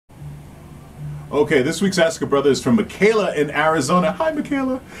Okay, this week's Ask a Brother is from Michaela in Arizona. Hi,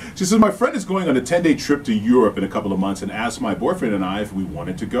 Michaela. She says, my friend is going on a 10-day trip to Europe in a couple of months and asked my boyfriend and I if we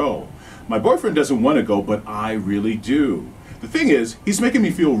wanted to go. My boyfriend doesn't want to go, but I really do. The thing is, he's making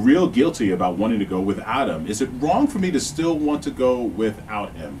me feel real guilty about wanting to go without him. Is it wrong for me to still want to go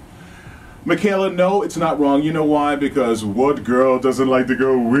without him? Michaela, no, it's not wrong. You know why? Because what girl doesn't like to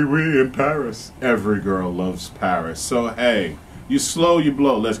go wee-wee in Paris? Every girl loves Paris. So, hey, you slow, you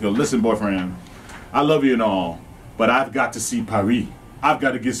blow. Let's go. Listen, boyfriend, I love you and all, but I've got to see Paris. I've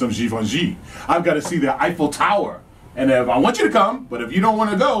got to get some Givenchy. I've got to see the Eiffel Tower. And if I want you to come, but if you don't want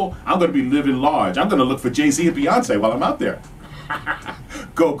to go, I'm going to be living large. I'm going to look for Jay-Z and Beyonce while I'm out there.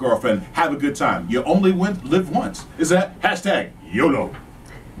 Go, girlfriend. Have a good time. You only live once. Is that hashtag YOLO?